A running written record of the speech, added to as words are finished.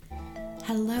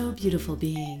Hello, beautiful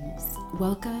beings.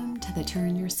 Welcome to the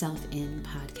Turn Yourself In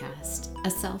podcast,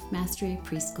 a self-mastery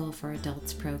preschool for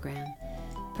adults program,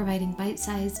 providing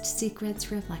bite-sized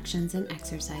secrets, reflections, and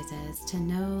exercises to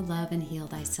know, love, and heal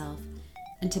thyself,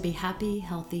 and to be happy,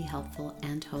 healthy, helpful,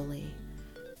 and holy.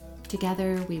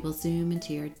 Together, we will zoom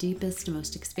into your deepest,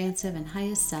 most expansive, and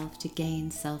highest self to gain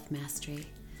self-mastery.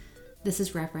 This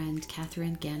is Reverend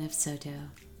Catherine Ganiff Soto.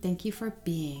 Thank you for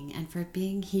being and for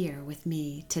being here with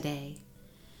me today.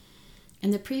 In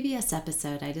the previous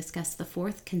episode, I discussed the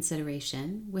fourth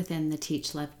consideration within the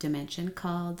Teach Love dimension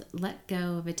called Let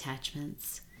Go of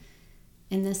Attachments.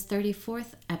 In this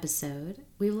 34th episode,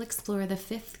 we will explore the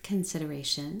fifth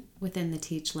consideration within the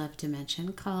Teach Love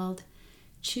dimension called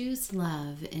Choose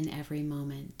Love in Every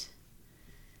Moment.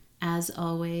 As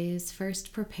always,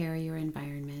 first prepare your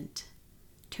environment.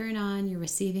 Turn on your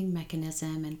receiving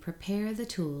mechanism and prepare the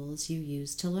tools you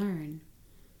use to learn.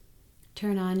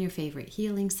 Turn on your favorite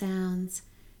healing sounds,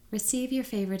 receive your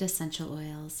favorite essential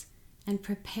oils, and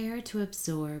prepare to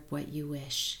absorb what you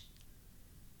wish.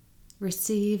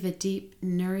 Receive a deep,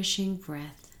 nourishing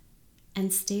breath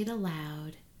and state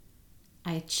aloud,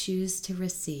 I choose to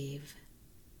receive.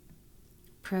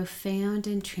 Profound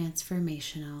and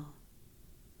transformational.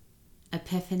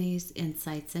 Epiphanies,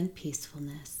 insights, and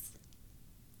peacefulness.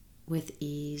 With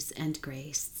ease and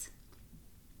grace.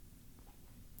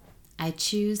 I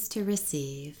choose to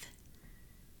receive.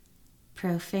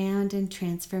 Profound and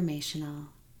transformational.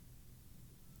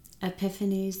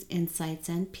 Epiphanies, insights,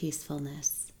 and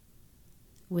peacefulness.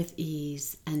 With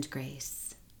ease and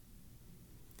grace.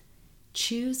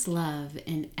 Choose love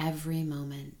in every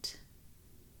moment.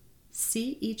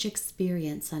 See each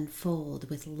experience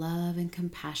unfold with love and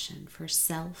compassion for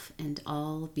self and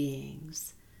all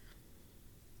beings.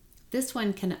 This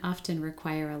one can often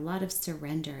require a lot of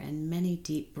surrender and many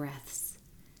deep breaths.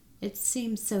 It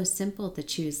seems so simple to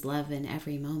choose love in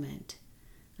every moment.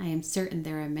 I am certain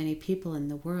there are many people in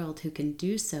the world who can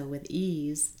do so with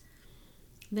ease.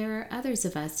 There are others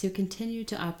of us who continue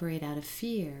to operate out of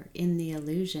fear in the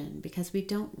illusion because we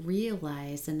don't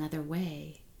realize another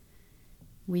way.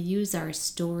 We use our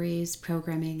stories,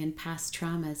 programming, and past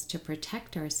traumas to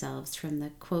protect ourselves from the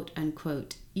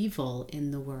quote-unquote evil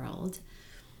in the world.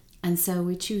 And so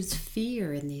we choose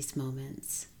fear in these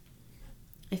moments.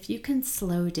 If you can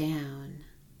slow down,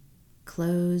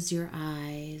 close your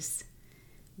eyes,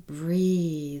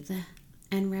 breathe,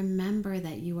 and remember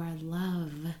that you are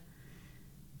love,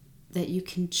 that you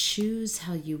can choose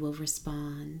how you will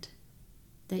respond,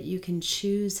 that you can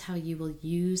choose how you will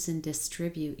use and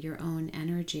distribute your own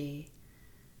energy,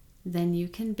 then you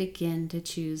can begin to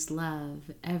choose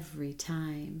love every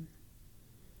time.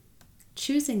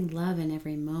 Choosing love in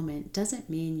every moment doesn't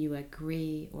mean you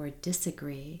agree or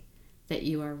disagree, that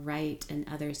you are right and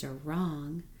others are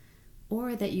wrong,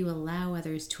 or that you allow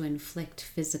others to inflict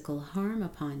physical harm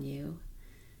upon you.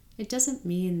 It doesn't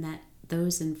mean that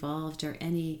those involved are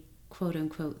any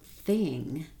quote-unquote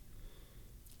thing.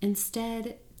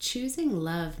 Instead, choosing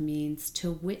love means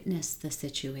to witness the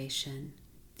situation,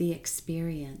 the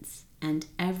experience, and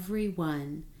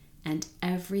everyone and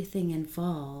everything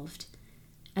involved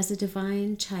as a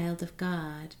divine child of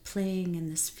God playing in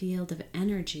this field of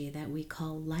energy that we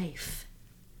call life.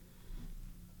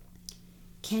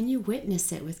 Can you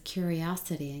witness it with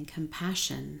curiosity and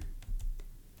compassion?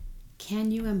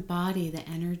 Can you embody the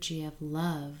energy of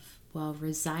love while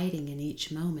residing in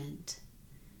each moment?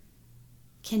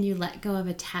 Can you let go of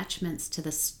attachments to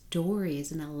the stories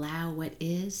and allow what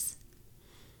is?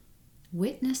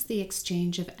 Witness the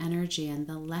exchange of energy and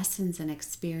the lessons and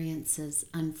experiences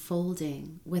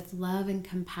unfolding with love and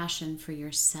compassion for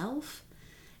yourself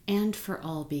and for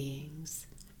all beings.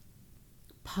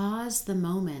 Pause the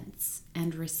moments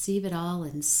and receive it all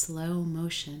in slow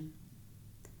motion.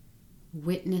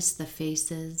 Witness the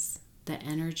faces, the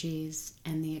energies,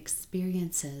 and the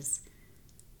experiences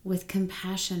with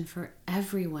compassion for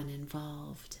everyone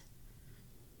involved.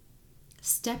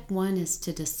 Step 1 is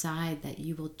to decide that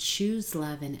you will choose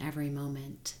love in every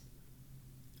moment.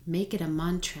 Make it a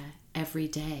mantra every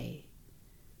day.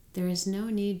 There is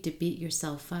no need to beat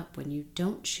yourself up when you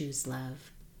don't choose love.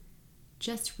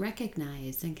 Just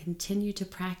recognize and continue to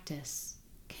practice.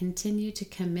 Continue to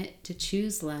commit to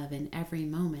choose love in every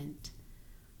moment.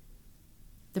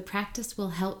 The practice will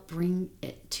help bring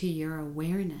it to your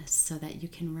awareness so that you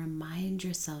can remind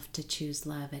yourself to choose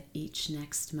love at each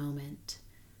next moment.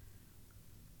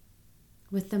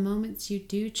 With the moments you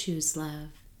do choose love,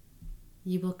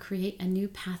 you will create a new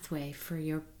pathway for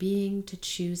your being to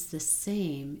choose the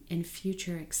same in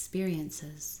future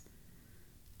experiences.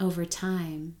 Over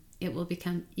time, it will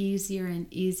become easier and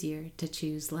easier to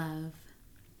choose love.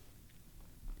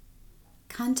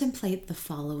 contemplate the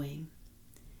following.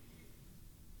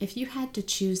 If you had to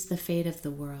choose the fate of the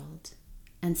world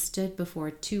and stood before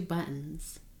two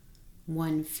buttons,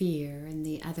 one fear and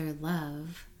the other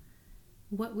love,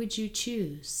 what would you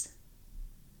choose?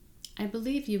 I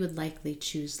believe you would likely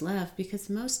choose love because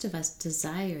most of us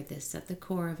desire this at the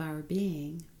core of our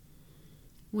being.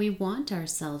 We want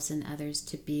ourselves and others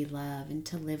to be love and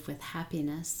to live with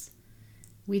happiness.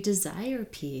 We desire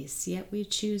peace, yet we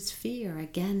choose fear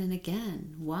again and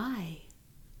again. Why?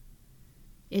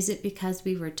 Is it because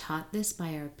we were taught this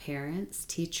by our parents,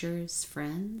 teachers,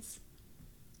 friends?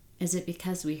 Is it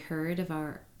because we heard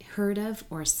of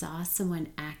or saw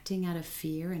someone acting out of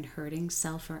fear and hurting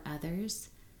self or others?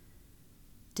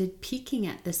 Did peeking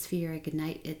at this fear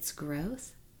ignite its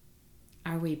growth?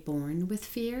 Are we born with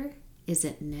fear? Is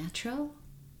it natural?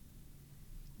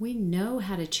 We know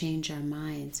how to change our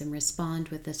minds and respond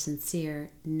with a sincere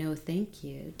no thank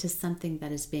you to something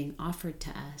that is being offered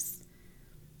to us.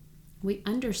 We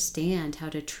understand how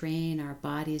to train our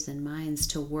bodies and minds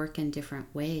to work in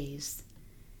different ways.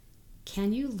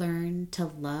 Can you learn to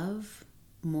love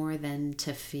more than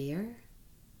to fear?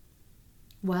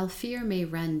 While fear may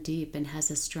run deep and has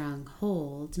a strong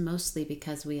hold, mostly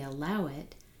because we allow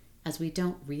it, as we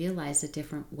don't realize a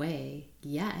different way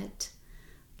yet,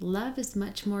 love is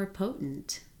much more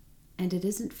potent, and it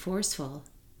isn't forceful.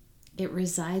 It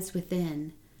resides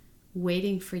within,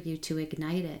 waiting for you to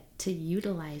ignite it, to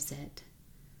utilize it.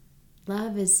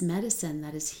 Love is medicine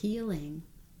that is healing,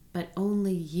 but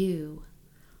only you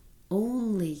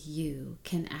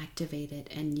can activate it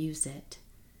and use it.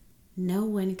 No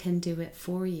one can do it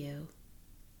for you.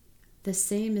 The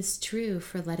same is true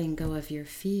for letting go of your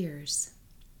fears.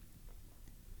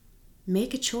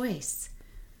 Make a choice.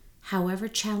 However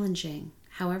challenging,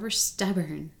 however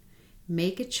stubborn,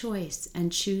 make a choice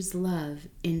and choose love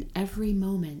in every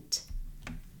moment.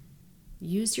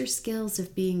 Use your skills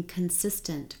of being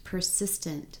consistent,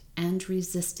 persistent, and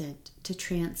resistant to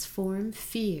transform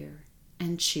fear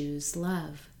and choose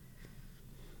love.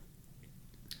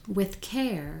 With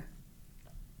care,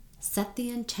 set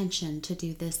the intention to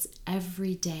do this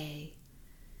every day.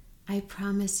 I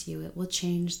promise you it will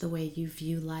change the way you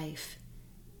view life,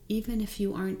 even if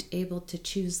you aren't able to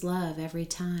choose love every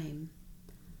time.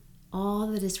 All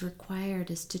that is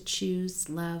required is to choose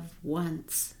love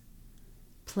once.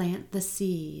 Plant the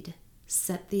seed,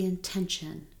 set the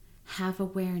intention, have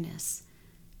awareness,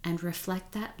 and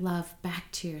reflect that love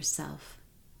back to yourself.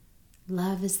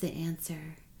 Love is the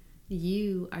answer.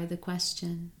 You are the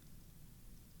question.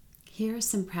 Here are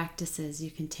some practices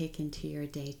you can take into your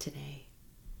day today.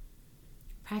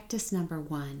 Practice number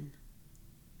 1.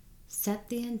 Set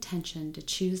the intention to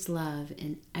choose love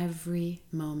in every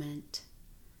moment.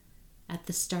 At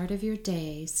the start of your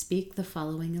day, speak the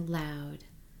following aloud.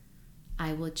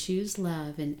 I will choose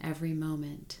love in every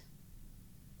moment.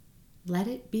 Let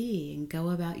it be and go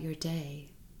about your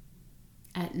day.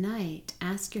 At night,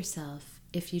 ask yourself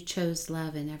if you chose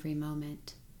love in every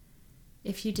moment.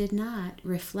 If you did not,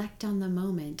 reflect on the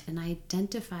moment and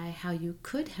identify how you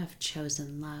could have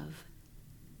chosen love.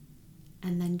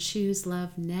 And then choose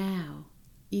love now,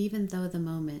 even though the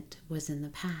moment was in the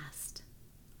past.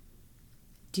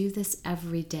 Do this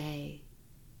every day.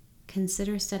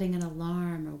 Consider setting an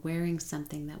alarm or wearing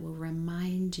something that will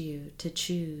remind you to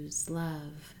choose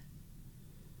love.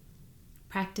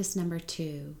 Practice number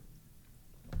 2.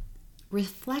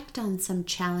 Reflect on some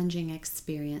challenging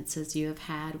experiences you have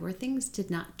had where things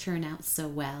did not turn out so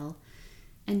well,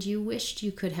 and you wished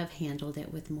you could have handled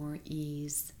it with more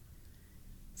ease.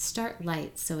 Start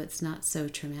light so it's not so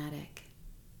traumatic.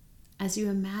 As you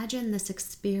imagine this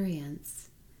experience,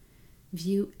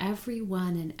 view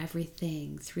everyone and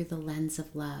everything through the lens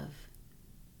of love.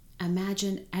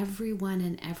 Imagine everyone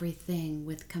and everything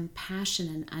with compassion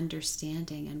and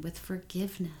understanding and with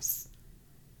forgiveness.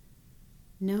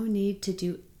 No need to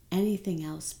do anything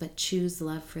else but choose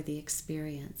love for the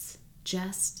experience.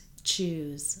 Just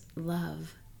choose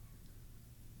love.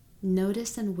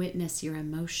 Notice and witness your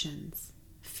emotions,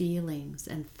 feelings,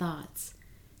 and thoughts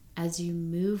as you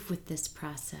move with this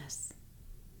process.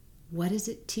 What is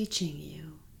it teaching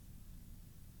you?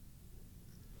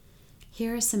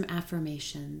 Here are some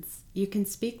affirmations. You can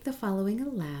speak the following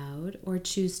aloud or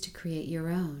choose to create your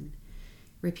own.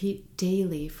 Repeat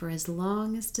daily for as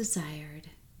long as desired.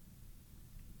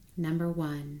 Number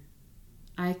 1,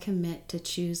 I commit to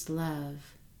choose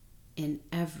love in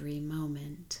every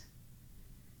moment.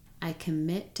 I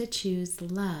commit to choose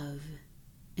love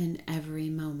in every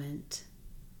moment.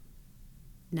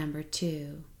 Number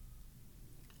 2,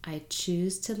 I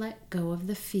choose to let go of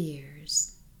the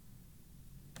fears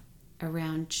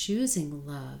around choosing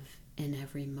love in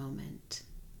every moment.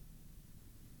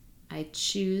 I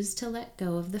choose to let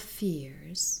go of the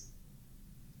fears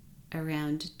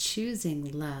around choosing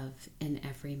love in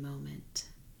every moment.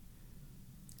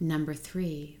 Number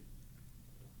 3,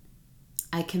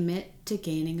 I commit to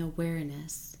gaining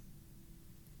awareness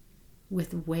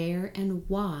with where and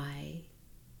why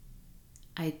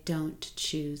I don't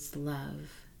choose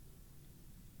love.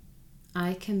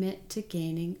 I commit to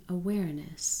gaining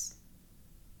awareness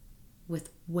with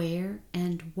where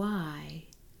and why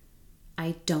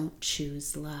I don't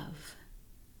choose love.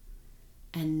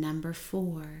 And number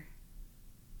 4,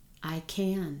 I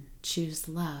can choose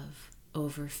love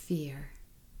over fear.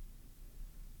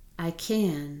 I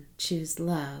can choose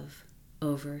love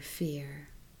over fear.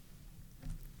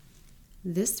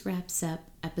 This wraps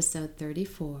up episode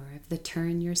 34 of the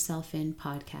Turn Yourself In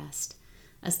podcast,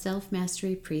 a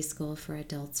self-mastery preschool for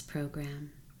adults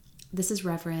program. This is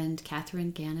Reverend Catherine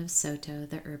Gann of Soto,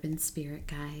 the Urban Spirit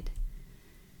Guide.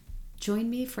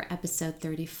 Join me for episode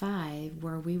 35,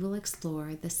 where we will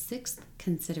explore the 6th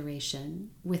consideration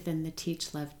within the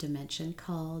Teach Love dimension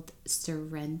called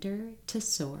Surrender to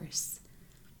Source.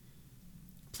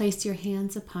 Place your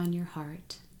hands upon your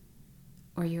heart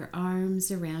or your arms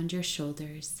around your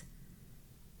shoulders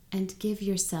and give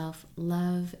yourself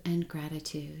love and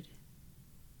gratitude.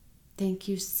 Thank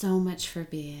you so much for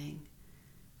being,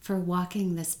 for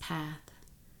walking this path,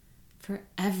 for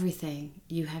everything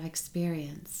you have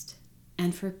experienced,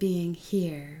 and for being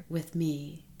here with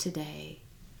me today.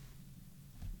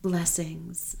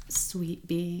 Blessings, sweet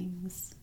beings.